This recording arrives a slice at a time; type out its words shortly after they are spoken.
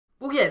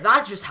yeah,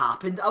 that just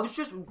happened. I was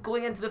just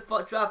going into the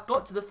first draft,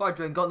 got to the third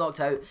round, got knocked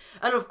out,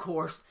 and of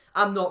course,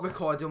 I'm not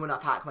recording when I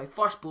pack my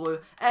first blue.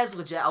 It is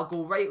legit. I'll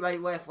go right,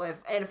 left,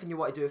 anything you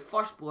want to do.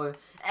 First blue, it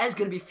is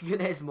going to be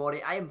Funes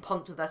Mori. I am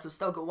pumped with this. We've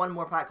still got one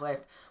more pack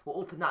left. We'll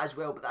open that as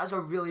well, but that's a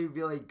really,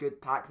 really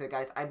good pack there,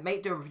 guys. I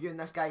might do a review on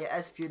this guy. It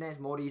is Funes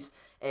Mori's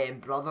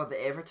brother,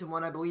 the Everton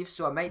one, I believe,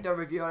 so I might do a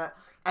review on it.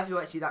 If you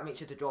want to see that, make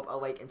sure to drop a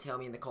like and tell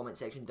me in the comment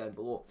section down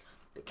below.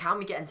 But can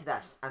we get into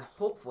this, and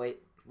hopefully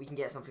we can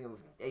get something of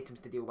items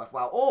to deal with.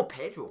 Wow. Oh,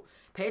 Pedro.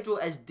 Pedro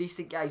is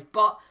decent, guys,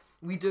 but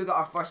we do get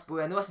our first blue.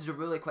 I know this is a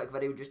really quick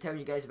video, just telling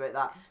you guys about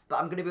that, but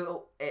I'm going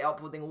to be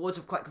uploading loads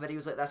of quick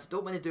videos like this. I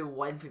don't want to do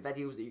lengthy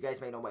videos that you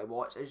guys might not want to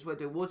watch. I just want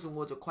to do loads and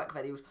loads of quick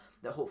videos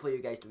that hopefully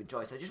you guys do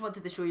enjoy. So I just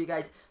wanted to show you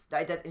guys that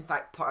I did, in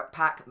fact,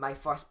 pack my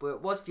first blue.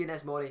 It was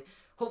Funes Mori.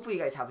 Hopefully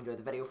you guys have enjoyed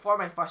the video. For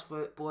my first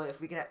blue,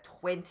 if we can hit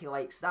 20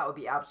 likes, that would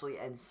be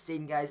absolutely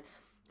insane, guys.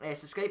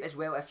 Subscribe as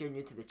well if you're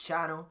new to the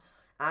channel.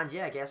 And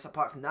yeah, I guess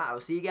apart from that, I will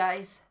see you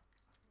guys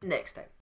next time.